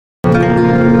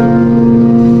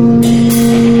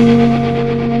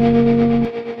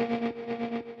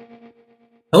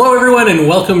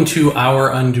welcome to Our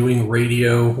Undoing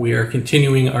Radio. We are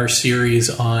continuing our series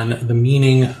on the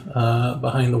meaning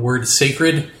behind the word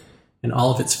sacred and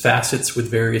all of its facets with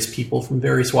various people from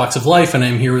various walks of life. And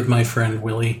I'm here with my friend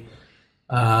Willy,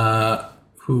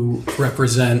 who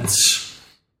represents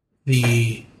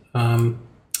the,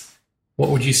 what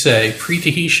would you say,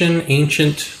 pre-Tahitian,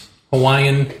 ancient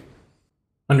Hawaiian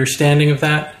understanding of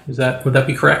that? Would that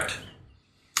be correct?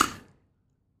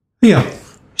 Yeah.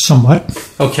 Somewhat.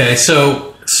 Okay,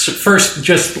 so first,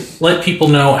 just let people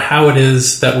know how it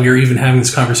is that we are even having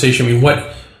this conversation. I mean,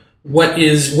 where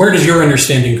does your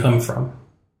understanding come from?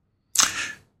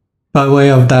 By way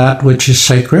of that which is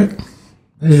sacred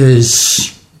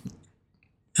is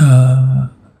my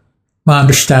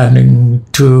understanding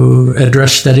to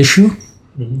address that issue.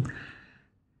 Mm-hmm.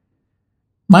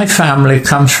 My family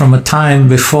comes from a time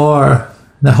before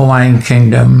the Hawaiian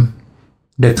kingdom.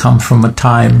 They come from a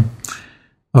time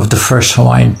of the first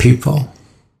Hawaiian people.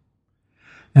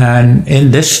 And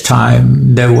in this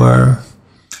time, there were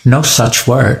no such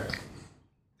word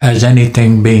as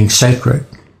anything being sacred.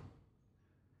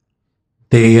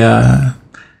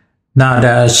 Not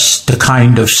as the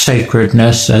kind of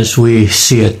sacredness as we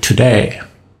see it today.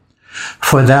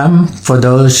 For them, for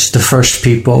those, the first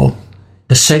people,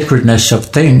 the sacredness of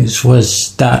things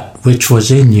was that which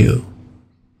was in you.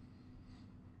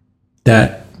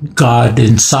 That God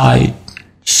inside,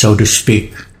 so to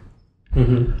speak.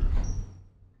 Mm-hmm.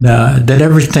 That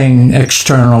everything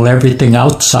external, everything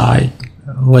outside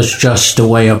was just the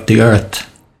way of the earth,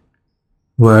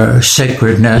 where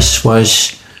sacredness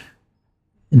was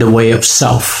the way of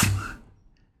self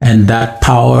and that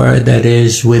power that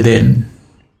is within.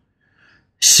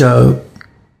 So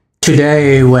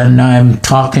today, when I'm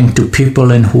talking to people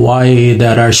in Hawaii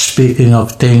that are speaking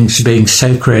of things being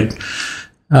sacred,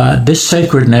 this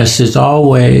sacredness is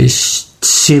always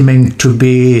seeming to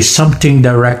be something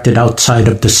directed outside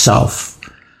of the self.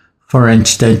 For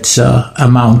instance, a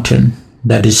mountain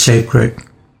that is sacred,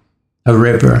 a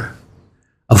river,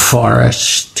 a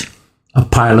forest, a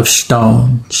pile of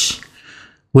stones.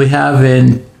 We have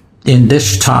in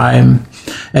this time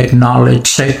acknowledged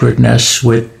sacredness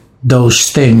with those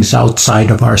things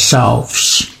outside of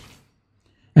ourselves.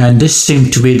 And this seems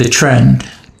to be the trend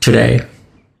today.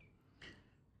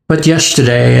 But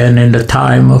yesterday, and in the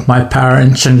time of my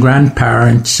parents and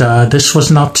grandparents, this was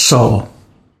not so.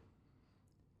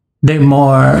 They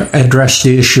more addressed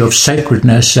the issue of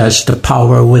sacredness as the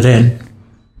power within,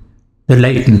 the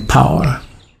latent power,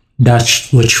 that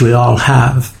which we all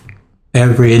have.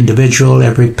 Every individual,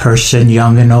 every person,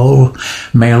 young and old,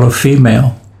 male or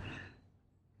female,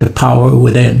 the power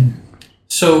within.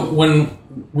 So when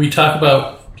we talk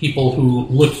about people who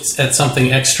look at something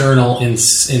external and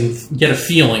get a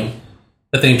feeling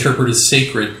that they interpret as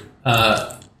sacred,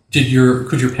 could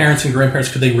your parents and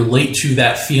grandparents, could they relate to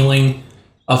that feeling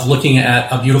of looking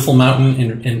at a beautiful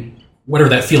mountain and whatever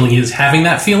that feeling is, having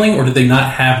that feeling, or did they not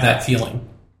have that feeling?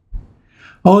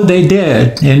 Oh, they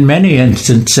did. In many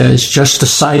instances, just the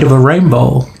sight of a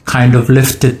rainbow kind of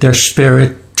lifted their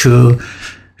spirit to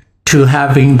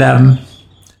having them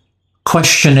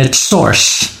question its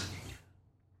source.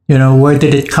 You know, where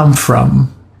did it come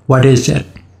from? What is it?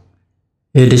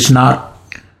 It is not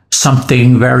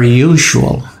something very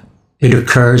usual. It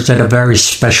occurs at a very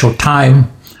special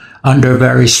time, under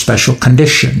very special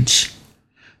conditions.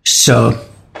 So,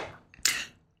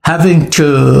 having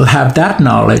to have that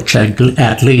knowledge,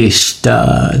 at least,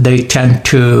 they tend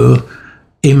to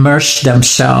immerse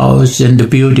themselves in the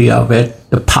beauty of it,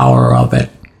 the power of it,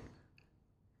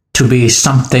 to be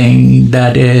something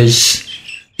that is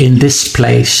in this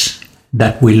place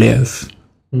that we live.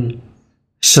 Mm.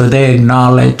 So they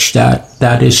acknowledge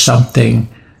that is something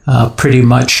pretty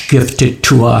much gifted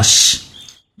to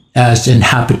us as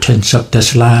inhabitants of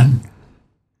this land.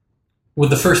 Would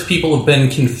the first people have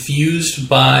been confused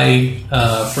by,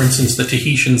 for instance, the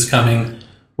Tahitians coming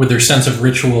with their sense of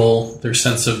ritual, their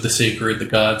sense of the sacred, the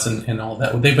gods, and all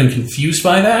that? Would they have been confused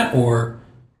by that, or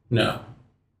no?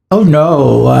 Oh,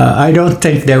 no, I don't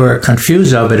think they were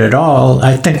confused of it at all.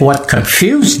 I think what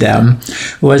confused them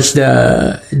was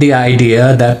the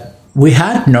idea that we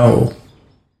had no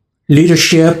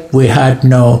leadership, we had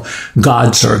no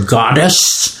gods or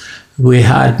goddess, we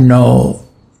had no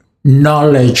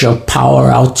knowledge of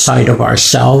power outside of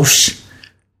ourselves.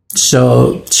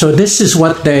 So this is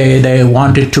what they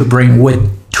wanted to bring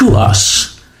to us.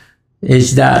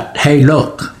 Is that, hey,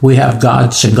 look, we have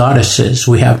gods and goddesses,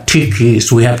 we have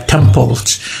tikis, we have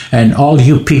temples, and all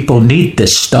you people need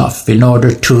this stuff in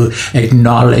order to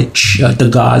acknowledge the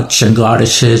gods and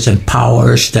goddesses and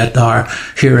powers that are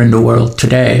here in the world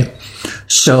today.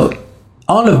 So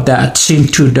all of that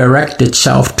seemed to direct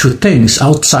itself to things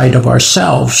outside of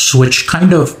ourselves, which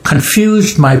kind of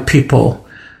confused my people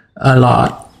a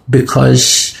lot,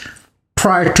 because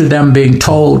prior to them being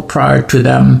told, prior to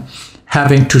them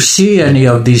having to see any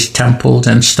of these temples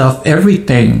and stuff,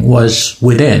 everything was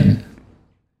within.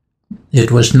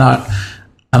 It was not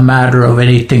a matter of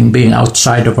anything being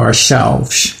outside of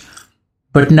ourselves.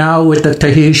 But now with the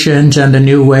Tahitians and the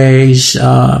new ways,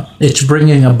 it's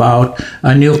bringing about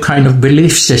a new kind of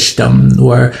belief system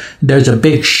where there's a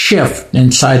big shift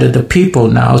inside of the people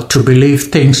now to believe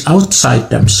things outside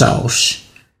themselves,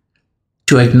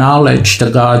 to acknowledge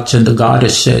the gods and the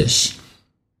goddesses,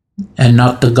 and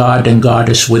not the god and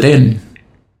goddess within.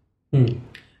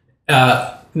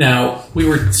 Now, we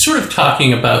were sort of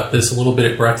talking about this a little bit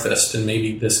at breakfast, and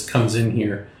maybe this comes in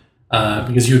here,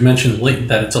 because you had mentioned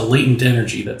that it's a latent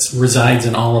energy that resides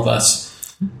in all of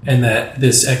us, and that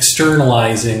this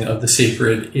externalizing of the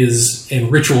sacred is,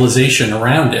 and ritualization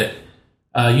around it,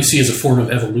 you see as a form of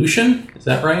evolution. Is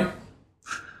that right?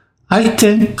 I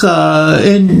think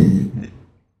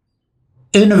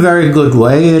in a very good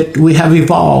way, we have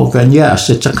evolved, and yes,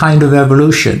 it's a kind of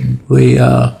evolution. We,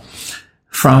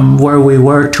 from where we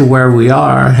were to where we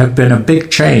are, have been a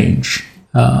big change,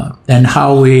 and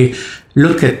how we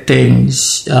look at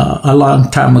things. A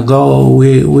long time ago,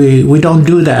 we don't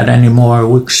do that anymore.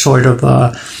 We sort of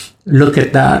look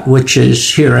at that which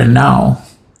is here and now.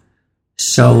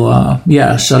 So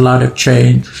yes, a lot of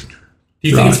change. Do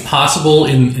you think it's possible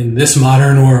in this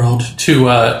modern world to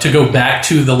go back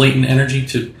to the latent energy,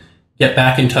 to get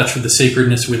back in touch with the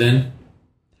sacredness within?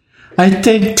 I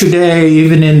think today,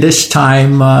 even in this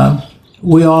time,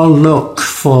 we all look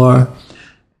for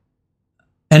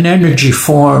an energy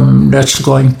form that's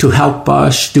going to help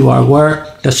us do our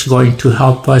work, that's going to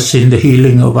help us in the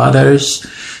healing of others,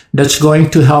 that's going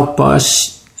to help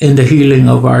us in the healing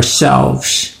of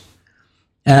ourselves.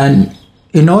 And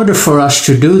in order for us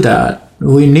to do that,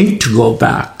 we need to go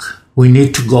back. We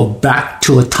need to go back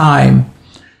to a time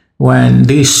when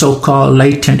these so-called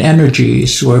latent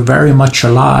energies were very much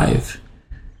alive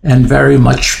and very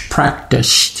much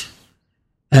practiced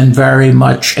and very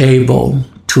much able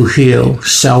to heal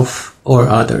self or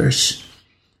others.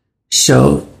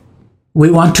 So we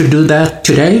want to do that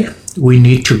today. We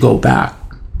need to go back.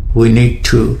 We need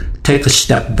to take a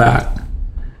step back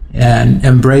and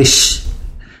embrace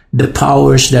the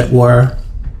powers that were,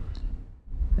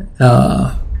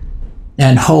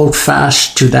 and hold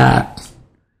fast to that,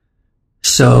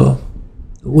 so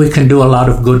we can do a lot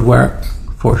of good work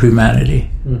for humanity.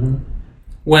 Mm-hmm.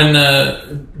 When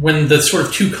the sort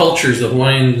of two cultures, the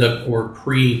Hawaiian or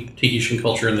pre-Tahitian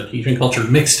culture and the Tahitian culture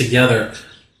mixed together,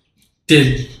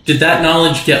 did that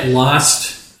knowledge get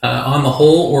lost on the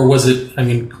whole, or was it? I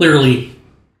mean, clearly,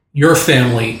 your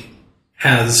family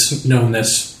has known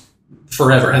this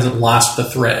forever, hasn't lost the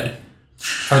thread.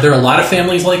 Are there a lot of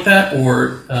families like that,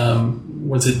 or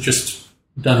was it just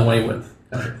done away with?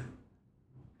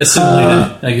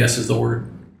 Assimilated, I guess is the word.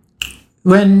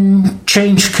 When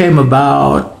change came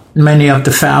about, many of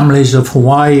the families of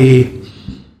Hawaii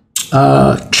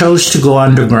chose to go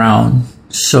underground.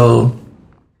 So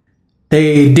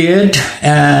they did,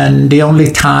 and the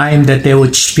only time that they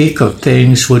would speak of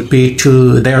things would be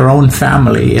to their own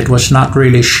family. It was not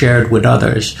really shared with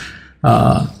others.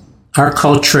 Our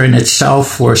culture in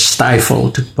itself was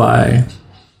stifled by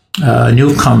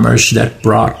newcomers that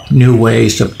brought new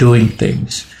ways of doing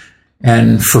things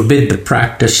and forbid the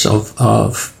practice of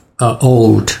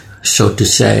old, so to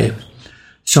say.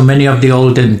 So many of the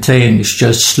olden things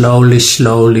just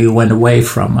slowly went away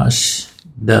from us.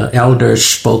 The elders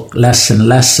spoke less and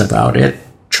less about it,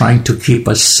 trying to keep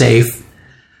us safe.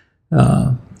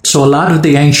 So a lot of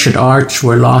the ancient arts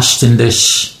were lost in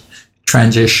this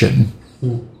transition.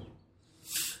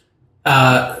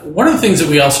 One of the things that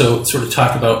we also sort of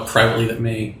talked about privately that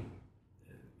may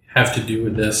have to do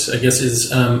with this, I guess,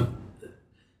 is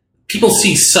people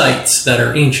see sites that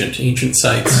are ancient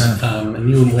sites, and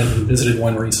you went and visited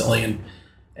one recently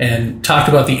and talked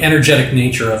about the energetic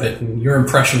nature of it and your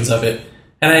impressions of it.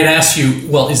 And I had asked you,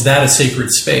 well, is that a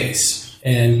sacred space?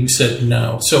 And you said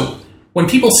no. So when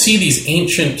people see these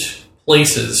ancient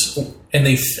places and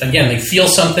they feel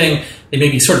something, they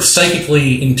maybe sort of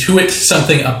psychically intuit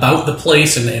something about the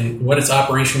place and what its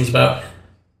operation was about,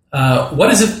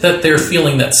 what is it that they're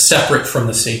feeling that's separate from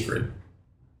the sacred?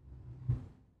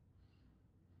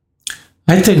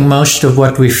 I think most of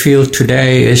what we feel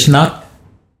today is not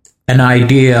an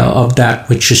idea of that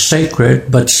which is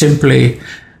sacred, but simply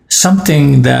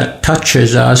something that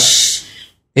touches us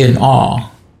in awe,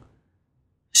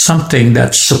 something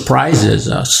that surprises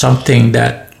us, something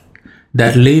that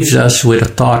that leaves us with a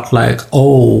thought like,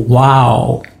 oh,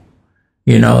 wow.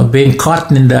 Being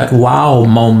caught in that wow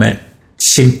moment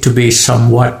seemed to be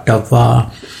somewhat of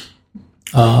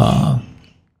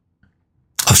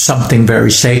something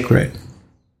very sacred,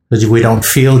 because we don't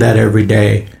feel that every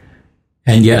day,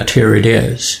 and yet here it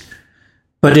is.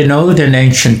 But in old and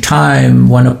ancient time,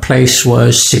 when a place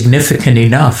was significant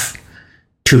enough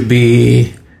to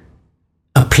be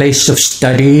a place of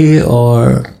study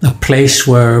or a place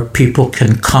where people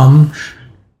can come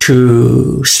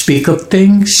to speak of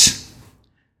things,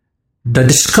 the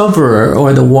discoverer,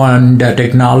 or the one that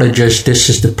acknowledges this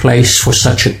is the place for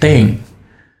such a thing,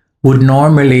 would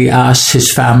normally ask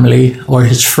his family or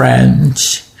his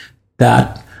friends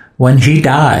that when he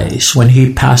dies, when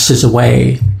he passes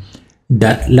away,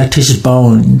 that let his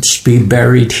bones be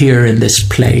buried here in this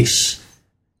place,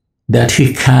 that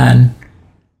he can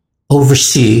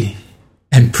oversee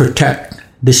and protect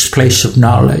this place of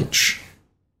knowledge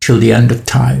till the end of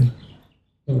time.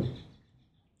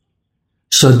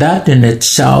 So that in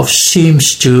itself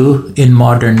seems to, in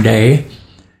modern day,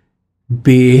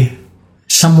 be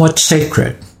somewhat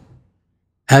sacred.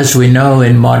 As we know,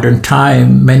 in modern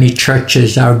time, many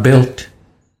churches are built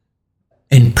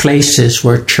in places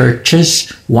where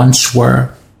churches once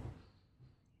were.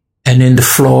 And in the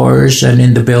floors and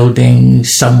in the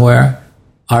buildings somewhere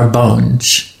are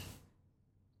bones.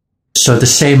 So the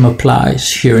same applies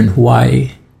here in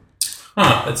Hawaii.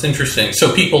 That's interesting.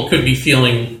 So people could be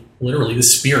feeling literally the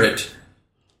spirit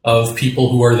of people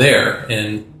who are there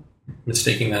and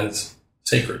mistaking that as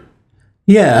sacred.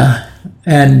 Yeah,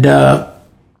 and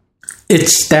it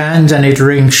stands and it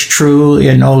rings true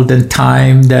in olden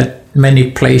time that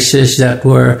many places that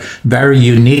were very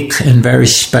unique and very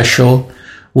special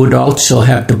would also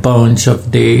have the bones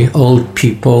of the old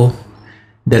people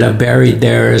that are buried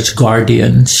there as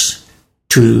guardians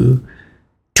to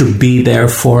be there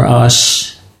for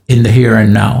us in the here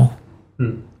and now.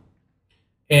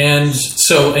 And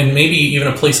so, and maybe even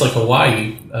a place like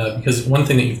Hawaii, because one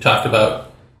thing that you've talked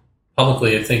about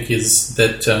publicly, I think, is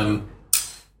that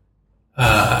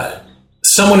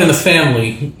someone in the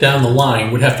family down the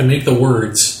line would have to make the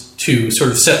words to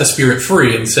sort of set the spirit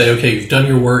free and say, okay, you've done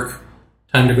your work,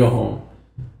 time to go home.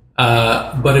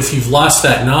 But if you've lost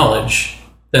that knowledge,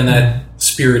 then that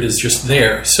spirit is just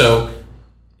there. So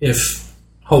if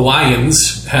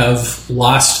Hawaiians have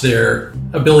lost their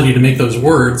ability to make those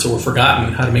words or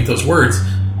forgotten how to make those words,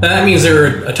 then that means there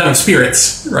are a ton of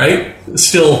spirits, right,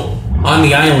 still on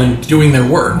the island doing their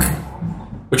work,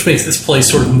 which makes this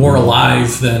place sort of more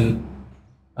alive than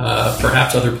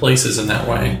perhaps other places in that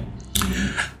way.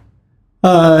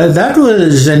 That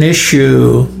was an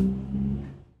issue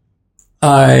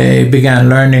I began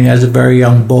learning as a very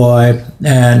young boy,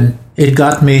 and it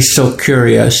got me so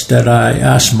curious that I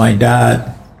asked my dad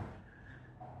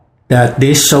that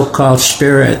these so-called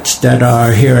spirits that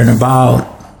are here and about,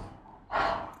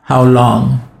 how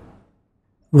long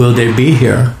will they be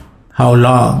here? How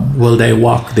long will they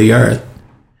walk the earth?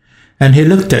 And he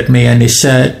looked at me and he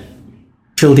said,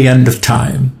 till the end of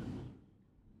time.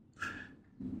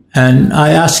 And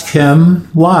I asked him,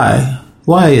 why?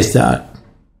 Why is that?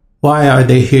 Why are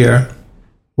they here?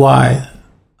 Why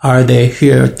are they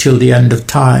here till the end of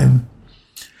time?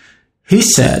 He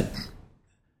said,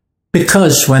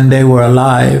 because when they were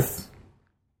alive,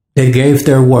 they gave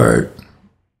their word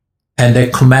and they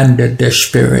commanded their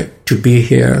spirit to be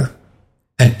here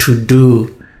and to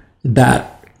do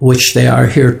that which they are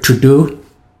here to do,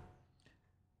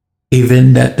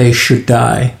 even that they should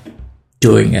die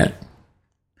doing it.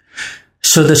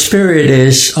 So the spirit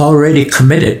is already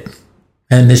committed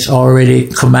and is already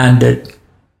commanded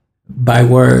by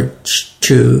words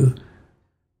to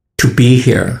be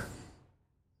here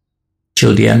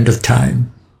till the end of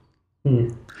time.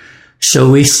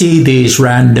 So we see these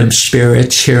random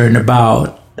spirits here and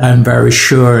about. I'm very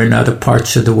sure in other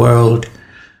parts of the world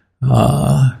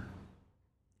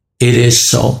it is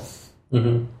so.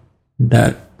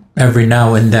 That every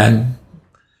now and then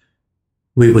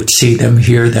we would see them,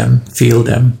 hear them, feel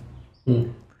them.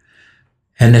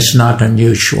 And it's not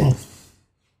unusual.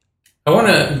 I want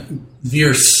to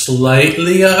veer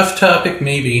slightly off topic,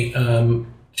 maybe,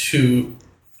 to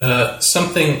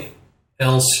something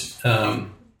else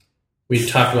we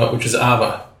talked about, which is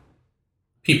ava.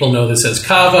 People know this as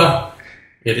kava.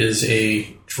 It is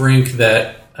a drink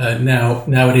that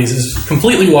nowadays is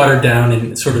completely watered down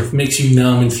and sort of makes you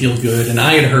numb and feel good. And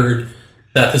I had heard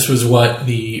that this was what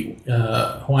the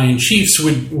Hawaiian chiefs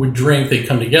would drink. They'd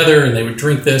come together and they would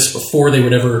drink this before they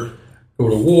would ever go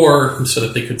to war so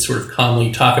that they could sort of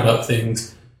calmly talk about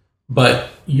things. But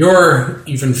you're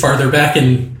even farther back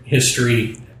in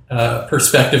history.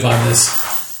 perspective on this,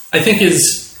 I think,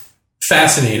 is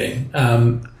fascinating,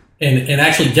 and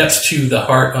actually gets to the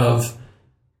heart of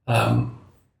how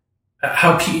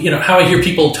I hear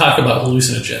people talk about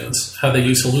hallucinogens, how they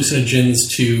use hallucinogens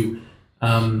to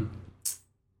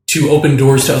open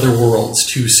doors to other worlds,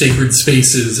 to sacred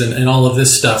spaces, and all of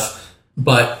this stuff.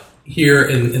 But here,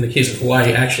 in the case of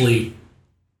Hawaii, actually,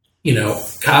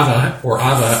 kava or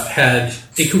ava had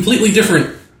a completely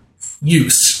different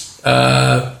use.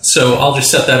 So I'll just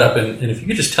set that up, and if you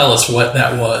could just tell us what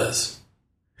that was.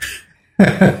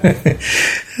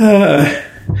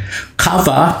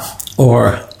 Kava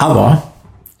or ava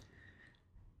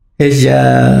is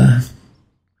a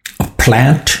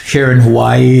plant here in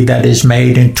Hawaii that is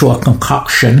made into a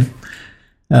concoction,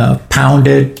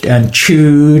 pounded and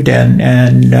chewed,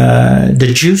 and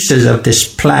the juices of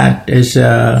this plant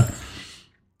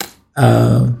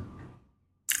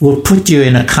will put you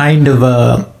in a kind of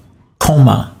a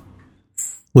coma,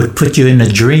 would put you in a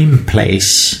dream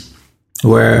place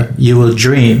where you will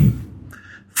dream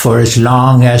for as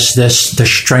long as the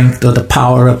strength or the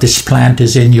power of this plant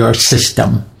is in your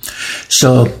system.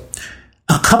 So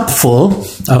a cupful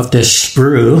of this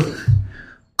brew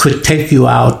could take you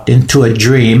out into a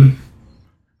dream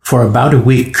for about a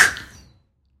week.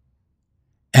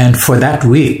 And for that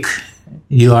week,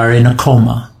 you are in a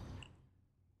coma.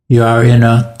 You are in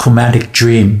a comatic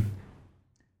dream.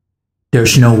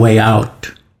 There's no way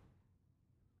out.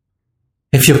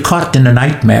 If you're caught in a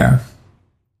nightmare,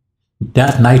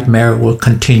 that nightmare will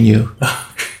continue.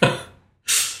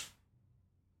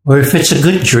 Or if it's a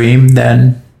good dream,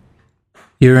 then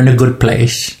you're in a good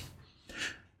place.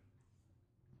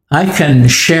 I can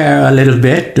share a little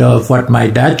bit of what my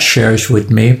dad shares with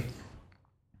me.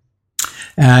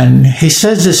 And he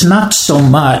says it's not so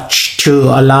much to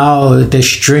allow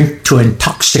this drink to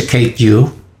intoxicate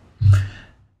you.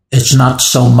 It's not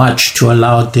so much to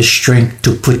allow this drink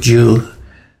to put you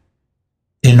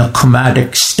in a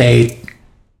comatic state,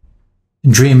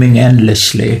 dreaming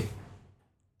endlessly.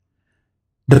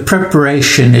 The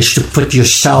preparation is to put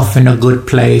yourself in a good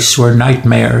place where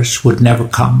nightmares would never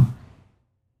come.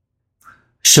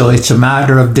 So it's a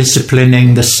matter of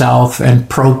disciplining the self and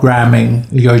programming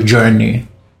your journey.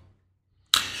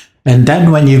 And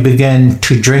then when you begin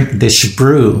to drink this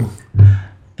brew,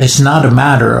 it's not a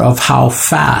matter of how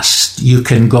fast you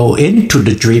can go into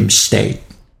the dream state,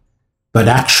 but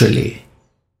actually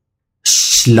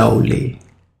slowly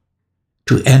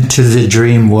to enter the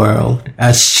dream world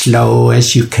as slow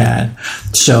as you can.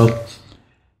 So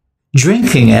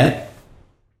drinking it,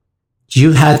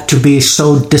 you had to be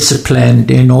so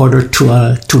disciplined in order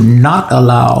to not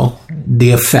allow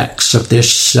the effects of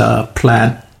this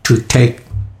plant to take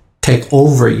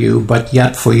over you, but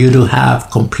yet for you to have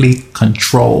complete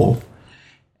control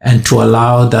and to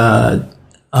allow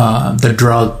the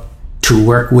drug to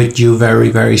work with you very,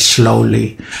 very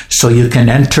slowly. So you can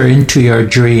enter into your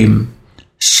dream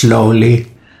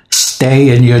slowly,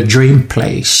 stay in your dream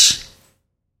place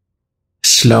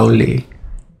slowly,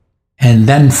 and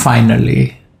then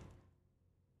finally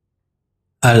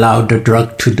allow the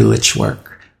drug to do its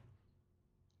work.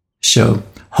 So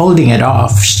holding it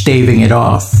off, staving it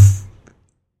off,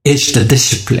 is the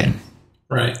discipline.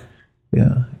 Right.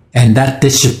 Yeah. And that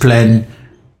discipline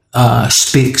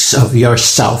speaks of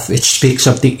yourself. It speaks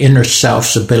of the inner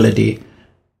self's ability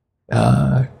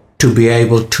to be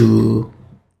able to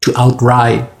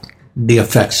outride the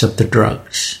effects of the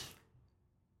drugs.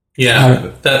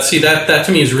 Yeah, that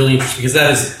to me is really interesting, because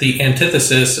that is the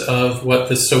antithesis of what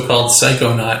the so-called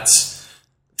psychonauts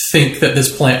think that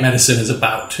this plant medicine is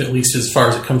about, at least as far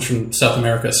as it comes from South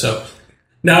America. So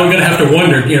now I'm going to have to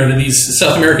wonder, do these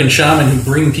South American shaman who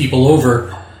bring people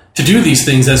over to do these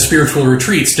things as spiritual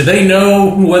retreats, do they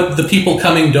know what the people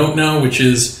coming don't know, which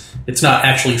is it's not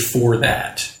actually for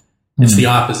that. It's the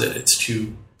opposite. It's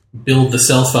to build the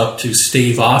self up to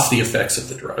stave off the effects of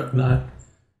the drug,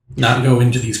 not go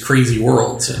into these crazy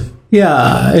worlds.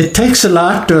 Yeah, it takes a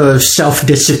lot of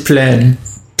self-discipline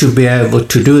to be able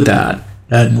to do that.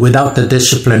 And without the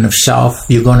discipline of self,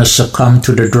 you're going to succumb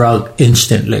to the drug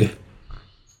instantly.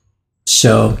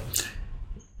 So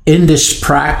in this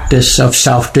practice of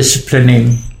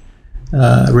self-disciplining,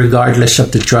 regardless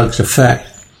of the drug's effect,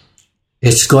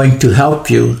 it's going to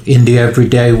help you in the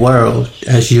everyday world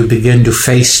as you begin to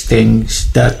face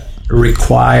things that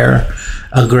require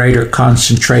a greater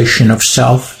concentration of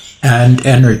self and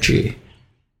energy.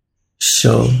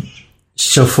 So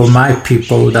for my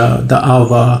people, the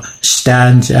ava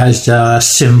stands as a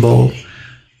symbol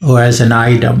or as an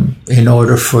item in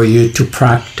order for you to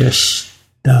practice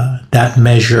that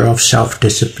measure of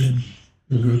self-discipline.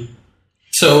 Mm-hmm.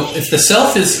 So if the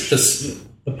self is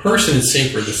the person is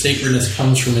sacred. The sacredness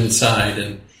comes from inside,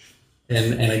 and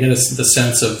I get the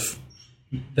sense of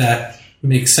that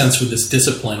makes sense with this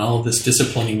discipline, all of this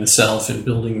disciplining the self and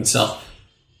building the self.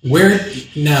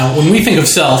 Now, when we think of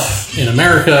self in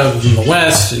America, in the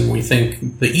West, and we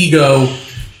think the ego,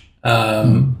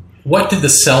 what did the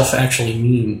self actually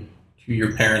mean to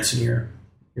your parents and your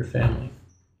family?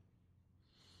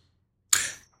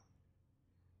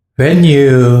 When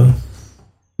you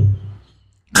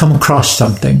come across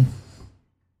something,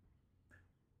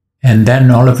 and then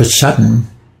all of a sudden,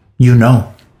 you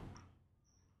know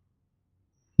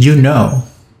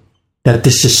that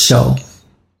this is so,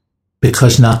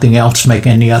 because nothing else makes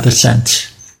any other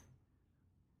sense.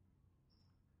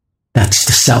 That's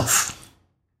the self.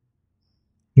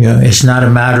 It's not a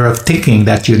matter of thinking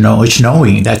that you know, it's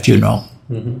knowing that you know.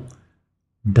 Mm-hmm.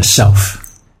 The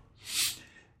self.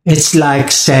 It's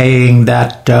like saying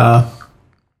that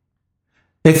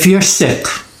if you're sick,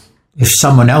 if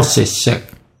someone else is sick,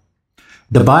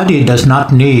 the body does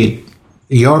not need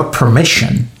your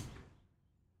permission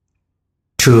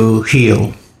to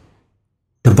heal.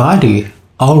 The body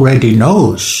already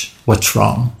knows what's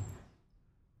wrong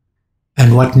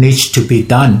and what needs to be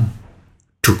done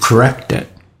to correct it.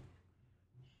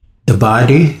 The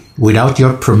body, without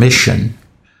your permission,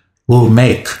 will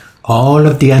make all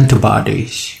of the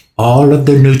antibodies, all of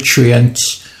the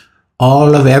nutrients,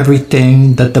 all of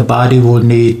everything that the body will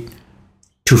need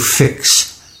to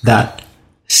fix that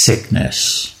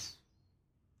sickness.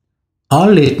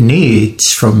 All it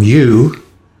needs from you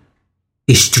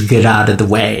is to get out of the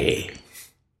way.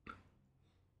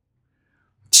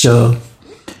 So,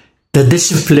 the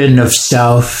discipline of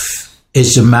self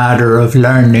is a matter of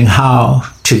learning how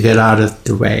to get out of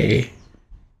the way,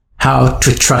 how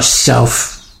to trust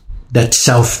self, that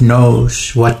self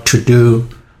knows what to do,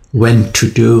 when to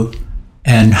do,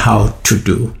 and how to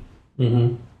do.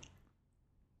 Mm-hmm.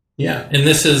 Yeah, and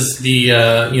this is the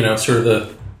sort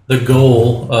of the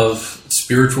goal of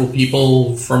spiritual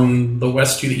people from the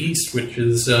West to the East, which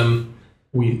is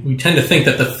we tend to think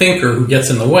that the thinker who gets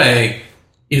in the way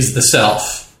is the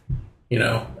self,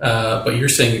 but you're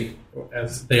saying,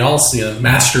 as they all see,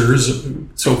 masters,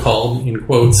 so-called, in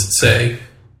quotes, say,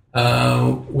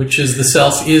 which is the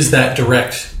self is that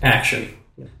direct action,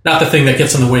 not the thing that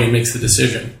gets in the way and makes the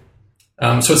decision.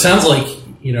 So it sounds like,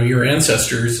 your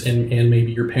ancestors and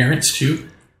maybe your parents too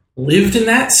lived in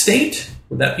that state.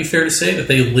 Would that be fair to say, that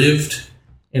they lived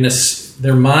in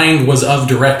their mind was of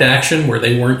direct action where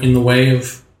they weren't in the way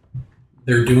of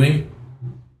their doing?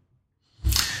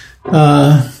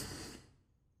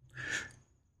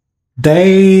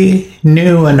 They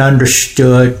knew and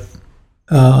understood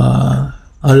a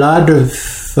lot of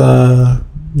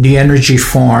the energy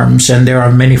forms, and there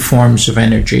are many forms of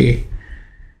energy.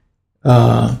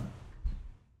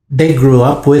 They grew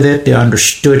up with it, they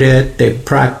understood it, they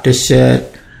practiced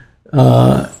it,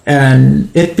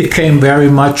 and it became very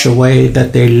much a way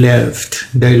that they lived.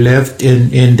 They lived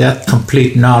in that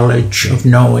complete knowledge of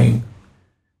knowing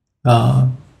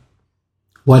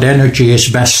what energy is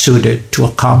best suited to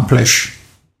accomplish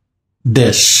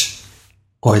this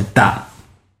or that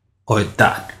or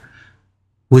that.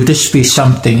 Would this be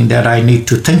something that I need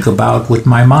to think about with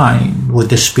my mind? Would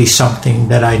this be something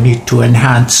that I need to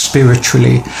enhance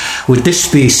spiritually? Would this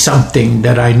be something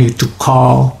that I need to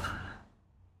call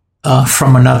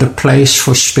from another place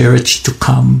for spirits to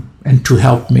come and to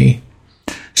help me?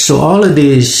 So all of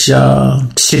these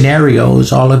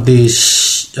scenarios, all of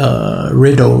these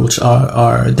riddles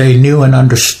are they knew and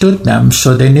understood them,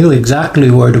 so they knew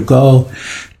exactly where to go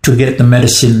to get the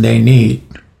medicine they need.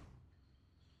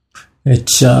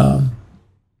 It's and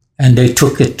they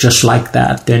took it just like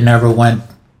that. They never went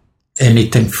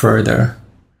anything further.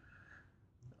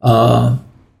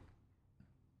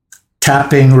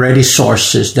 Tapping ready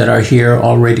sources that are here,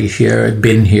 already here,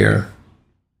 been here.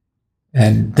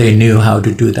 And they knew how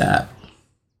to do that.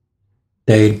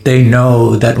 They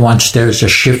know that once there's a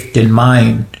shift in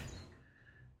mind,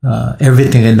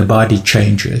 everything in the body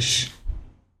changes.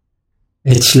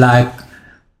 It's like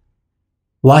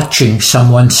watching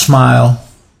someone smile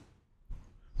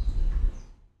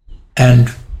and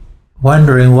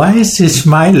wondering, why is he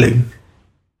smiling?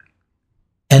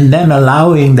 And then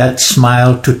allowing that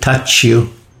smile to touch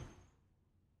you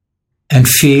and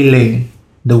feeling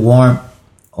the warmth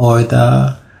or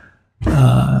the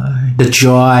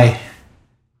joy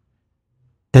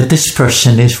that this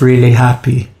person is really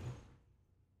happy.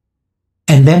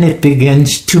 And then it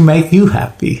begins to make you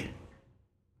happy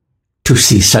to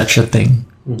see such a thing.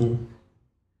 Mm-hmm.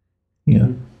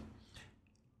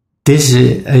 This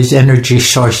is energy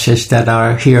sources that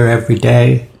are here every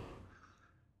day,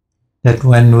 that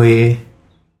when we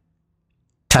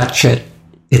touch it,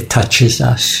 it touches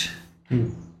us.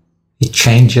 It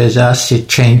changes us. It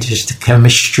changes the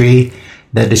chemistry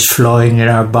that is flowing in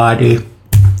our body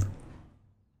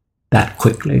that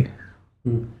quickly.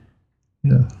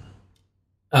 Yeah.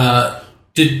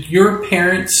 Did your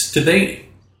parents, did they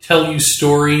tell you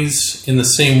stories in the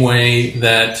same way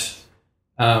that,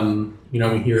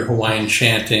 we hear Hawaiian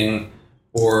chanting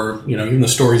or, even the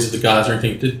stories of the gods or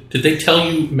anything? Did they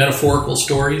tell you metaphorical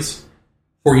stories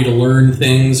for you to learn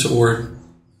things, or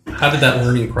how did that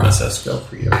learning process go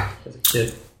for you as a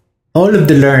kid? All of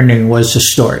the learning was a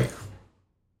story.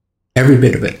 Every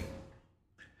bit of it.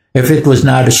 If it was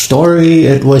not a story,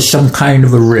 it was some kind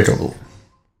of a riddle.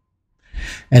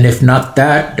 And if not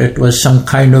that, it was some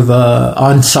kind of a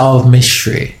unsolved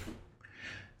mystery.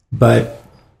 But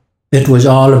it was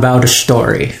all about a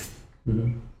story.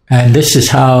 Mm-hmm. And this is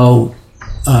how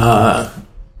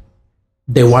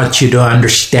they want you to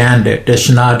understand it. It's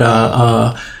not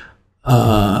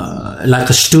like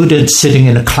a student sitting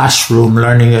in a classroom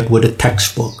learning it with a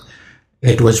textbook.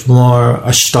 It was more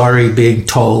a story being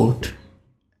told,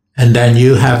 and then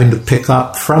you having to pick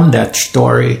up from that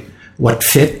story what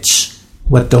fits,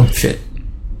 what don't fit,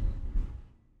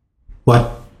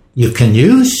 what you can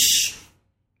use,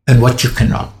 and what you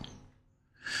cannot.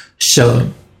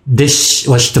 So this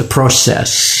was the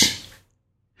process.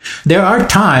 There are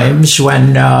times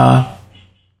when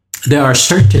there are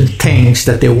certain things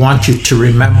that they want you to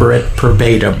remember it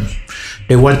verbatim.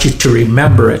 They want you to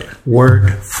remember it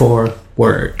word for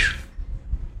word.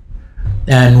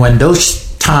 And when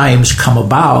those times come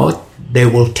about, they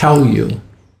will tell you,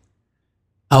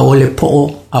 Aole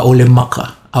po'o, aole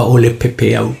maka, aole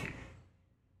pepeau.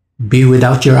 Be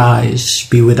without your eyes,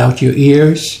 be without your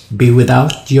ears, be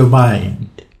without your mind.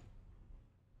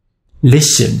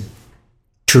 Listen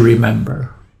to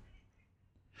remember.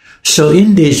 So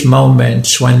in these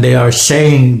moments when they are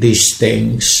saying these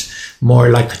things, more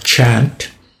like a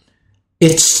chant,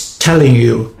 it's telling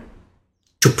you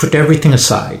to put everything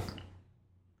aside.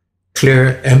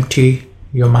 Clear, empty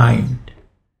your mind.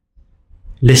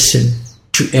 Listen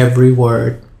to every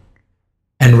word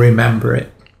and remember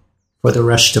it for the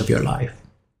rest of your life.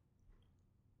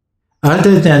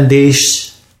 Other than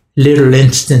these little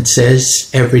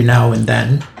instances every now and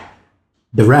then,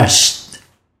 the rest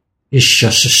is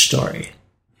just a story.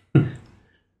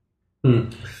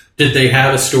 Did they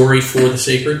have a story for the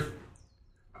sacred?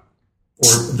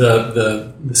 Or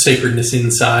the sacredness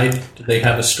inside? Did they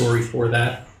have a story for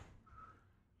that?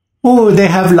 Oh, they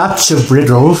have lots of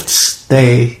riddles.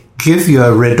 They give you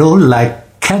a riddle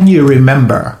like, can you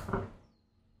remember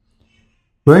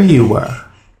where you were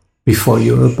before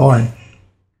you were born?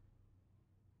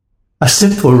 A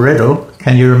simple riddle.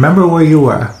 Can you remember where you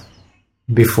were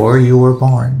before you were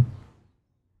born?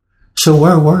 So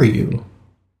where were you?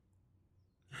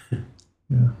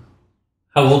 Yeah.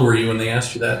 How old were you when they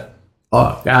asked you that?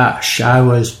 Oh, gosh, I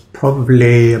was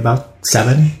probably about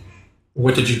 7.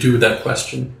 What did you do with that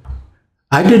question?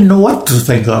 I didn't know what to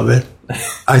think of it.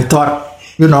 I thought,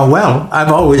 well,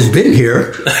 I've always been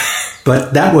here,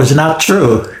 but that was not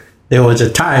true. There was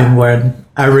a time when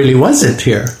I really wasn't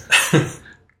here.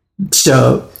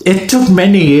 So it took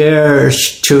many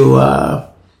years to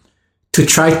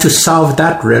try to solve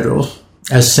that riddle,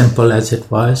 as simple as it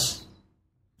was.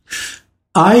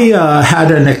 I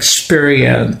had an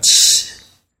experience,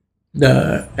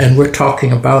 and we're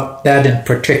talking about that in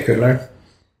particular.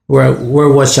 Where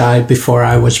was I before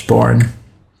I was born?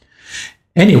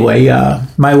 Anyway,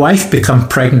 my wife became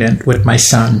pregnant with my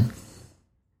son.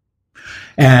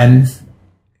 And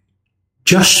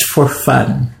just for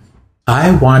fun,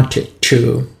 I wanted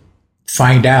to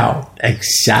find out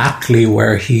exactly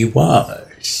where he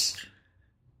was,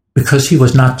 because he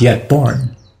was not yet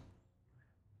born,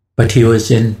 but he was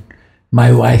in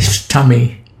my wife's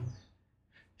tummy.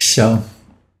 So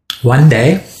one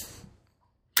day,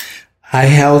 I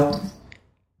held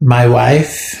my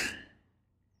wife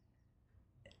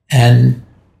and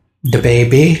the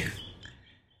baby,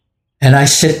 and I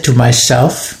said to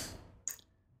myself,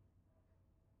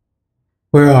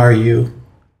 where are you?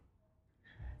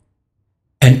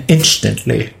 And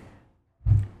instantly,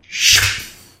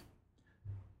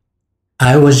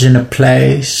 I was in a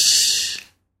place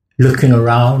looking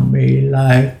around me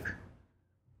like,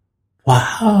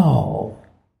 wow.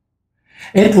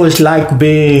 It was like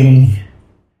being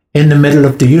in the middle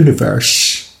of the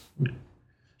universe.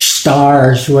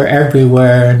 Stars were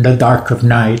everywhere in the dark of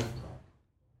night.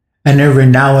 And every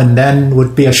now and then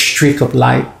would be a streak of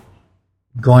light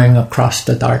going across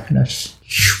the darkness.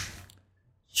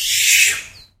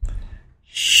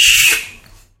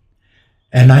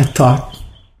 And I thought,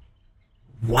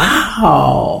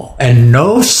 wow. And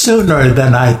no sooner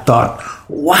than I thought,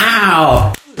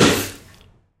 wow,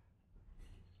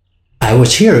 I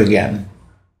was here again.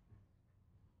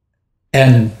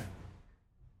 And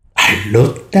I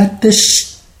looked at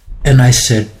this and I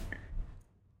said,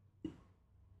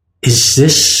 is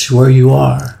this where you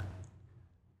are?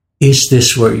 Is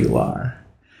this where you are?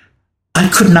 I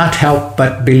could not help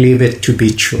but believe it to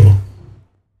be true.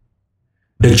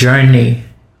 The journey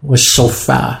was so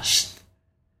fast,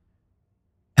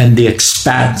 and the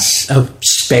expanse of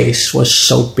space was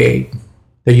so big.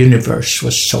 The universe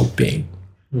was so big.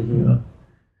 Mm-hmm. You know?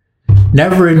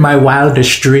 Never in my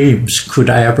wildest dreams could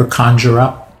I ever conjure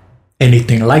up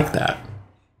anything like that.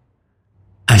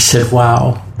 I said,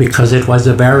 wow, because it was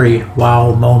a very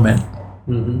wow moment.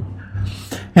 Mm-hmm.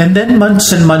 And then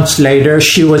months and months later,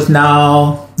 she was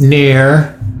now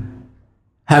near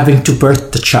having to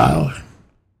birth the child.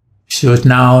 She was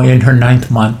now in her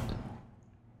 9th month.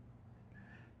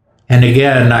 And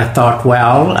again, I thought,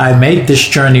 well, I made this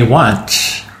journey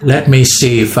once. Let me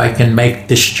see if I can make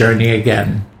this journey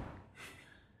again.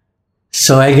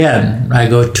 So again, I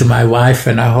go to my wife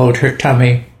and I hold her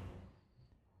tummy.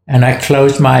 And I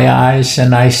close my eyes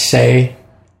and I say,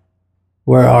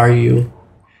 where are you?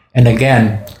 And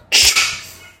again,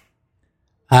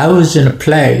 I was in a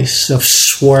place of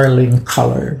swirling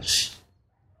colors.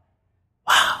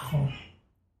 Wow.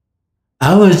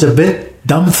 I was a bit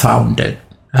dumbfounded.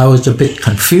 I was a bit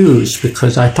confused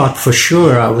because I thought for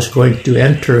sure I was going to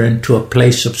enter into a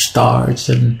place of stars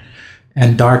and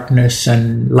darkness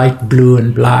and light blue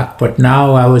and black. But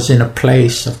now I was in a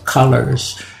place of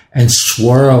colors and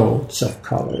swirls of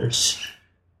colors.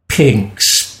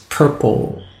 Pinks,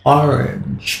 purple,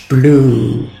 orange,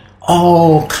 blue,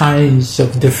 all kinds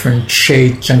of different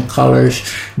shades and colors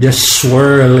just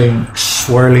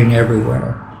swirling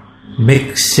everywhere,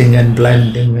 mixing and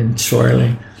blending and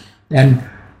swirling. And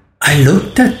I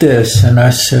looked at this and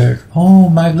I said, oh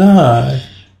my God,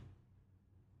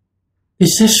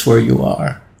 is this where you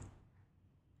are?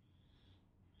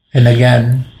 And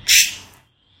again,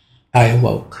 I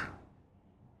awoke.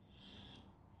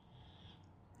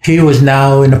 He was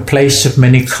now in a place of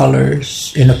many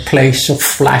colors, in a place of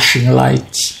flashing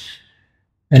lights,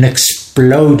 an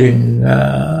exploding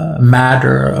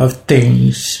matter of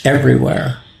things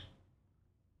everywhere.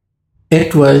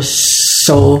 It was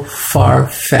so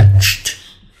far-fetched,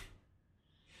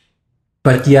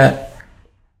 but yet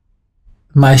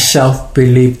myself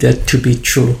believed it to be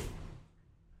true.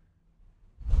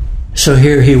 So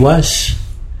here he was,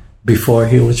 before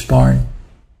he was born.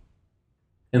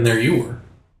 And there you were.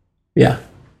 Yeah.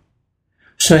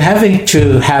 So having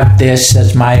to have this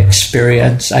as my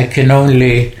experience, I can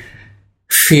only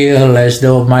feel as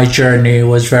though my journey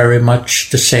was very much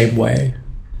the same way.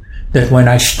 That when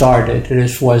I started,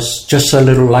 it was just a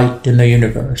little light in the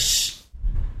universe.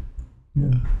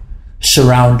 Yeah.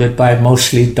 Surrounded by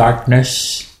mostly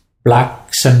darkness,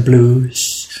 blacks and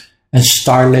blues, and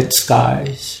starlit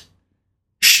skies,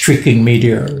 streaking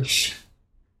meteors,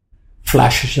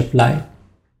 flashes of light.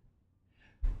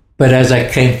 But as I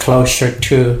came closer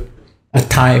to a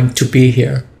time to be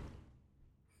here,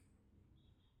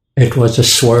 it was a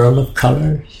swirl of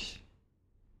colors,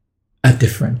 a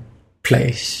different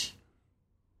place.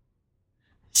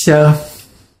 So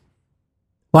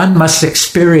one must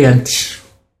experience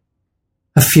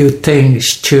a few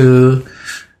things to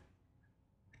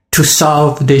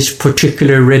solve these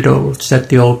particular riddles that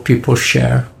the old people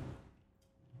share.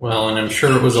 Well, and I'm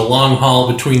sure it was a long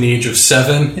haul between the age of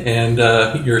 7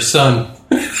 and your son.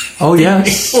 Oh,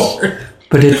 yes.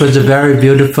 But it was a very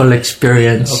beautiful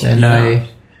experience, and yeah.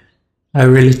 I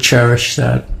really cherish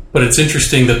that. But it's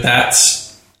interesting that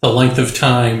that's the length of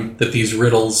time that these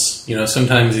riddles,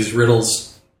 sometimes these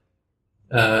riddles,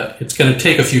 it's going to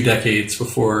take a few decades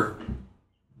before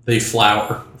they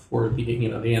flower, before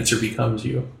the answer becomes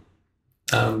you.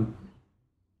 I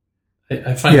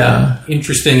find that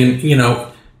interesting, and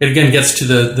it again gets to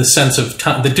the sense of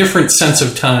time, the different sense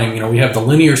of time. We have the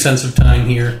linear sense of time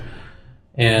here,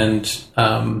 and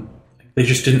they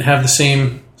just didn't have the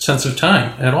same sense of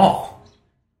time at all.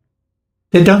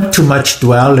 They don't too much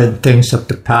dwell in things of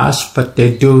the past, but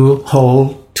they do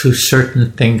hold to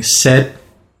certain things said,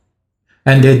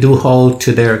 and they do hold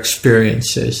to their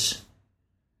experiences.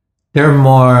 They're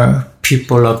more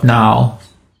people of now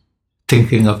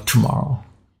thinking of tomorrow.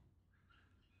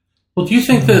 Well, do you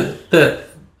think that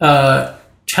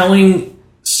telling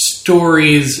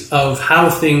stories of how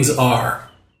things are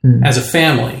as a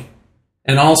family,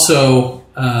 and also,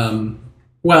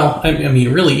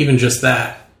 really even just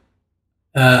that,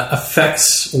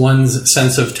 affects one's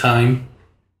sense of time?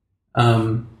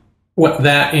 Or what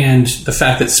that and the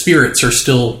fact that spirits are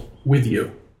still with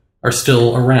you, are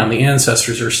still around, the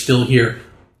ancestors are still here.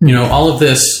 You know, all of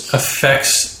this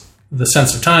affects the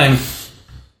sense of time,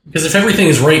 because if everything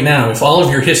is right now, if all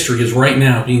of your history is right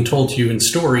now being told to you in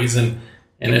stories, and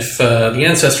if the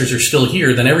ancestors are still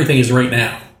here, then everything is right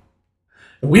now.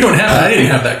 We don't have that. I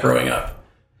didn't have that growing up.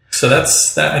 So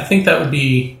that's that. I think that would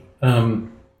be, I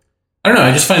don't know,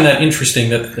 I just find that interesting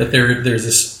that there's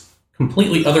this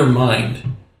completely other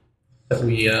mind that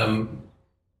we,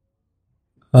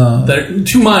 that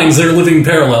two minds that are living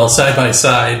parallel side by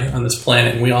side on this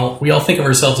planet. And we all think of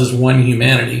ourselves as one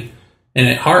humanity. And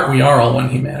at heart, we are all one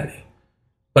humanity.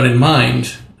 But in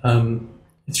mind,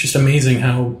 it's just amazing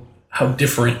how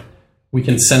different we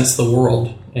can sense the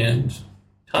world and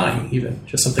time, even.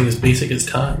 Just something as basic as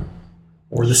time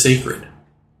or the sacred.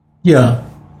 Yeah.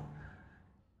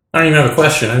 I don't even have a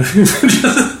question.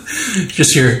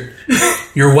 Just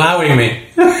you're wowing me.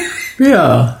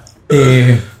 Yeah.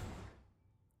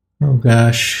 Oh,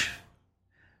 gosh.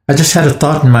 I just had a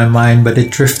thought in my mind, but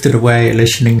it drifted away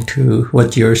listening to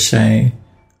what you're saying.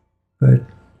 But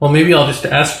well, maybe I'll just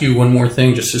ask you one more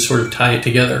thing just to sort of tie it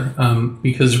together.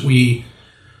 Because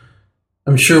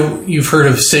I'm sure you've heard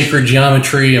of sacred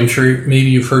geometry. I'm sure maybe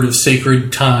you've heard of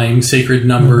sacred time, sacred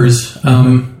numbers.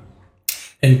 Mm-hmm.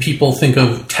 And people think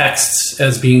of texts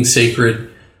as being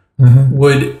sacred. Mm-hmm.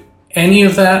 Would any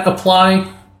of that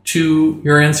apply to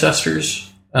your ancestors?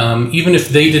 Even if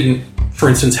they didn't, for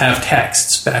instance, have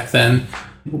texts back then,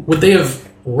 would they have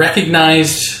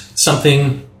recognized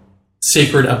something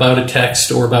sacred about a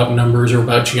text or about numbers or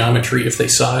about geometry if they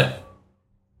saw it?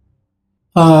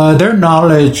 Their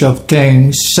knowledge of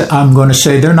things, I'm going to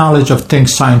say their knowledge of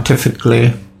things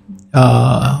scientifically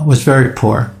was very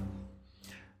poor.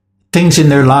 Things in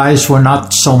their lives were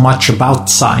not so much about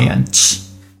science.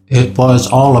 It was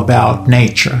all about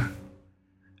nature.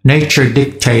 Nature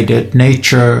dictated,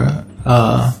 nature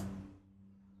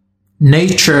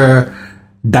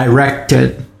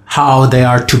directed how they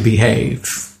are to behave.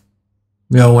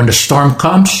 You know, when the storm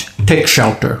comes, take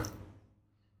shelter.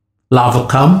 Lava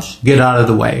comes, get out of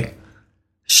the way.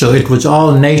 So it was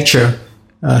all nature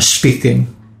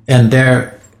speaking, and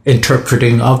their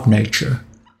interpreting of nature,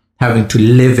 having to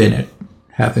live in it,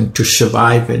 having to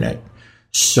survive in it.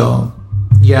 So,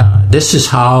 yeah, this is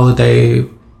how they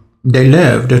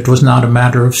lived. It was not a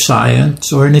matter of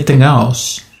science or anything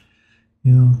else.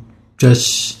 You know,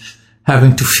 just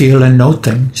having to feel and know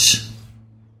things.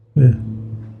 Yeah.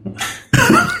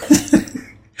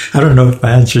 I don't know if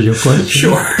I answered your question.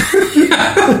 Sure.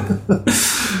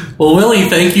 Well, Willy,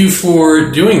 thank you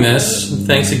for doing this.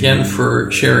 Thanks again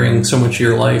for sharing so much of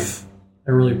your life.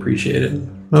 I really appreciate it.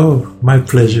 Oh, my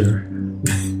pleasure.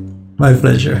 My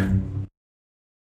pleasure.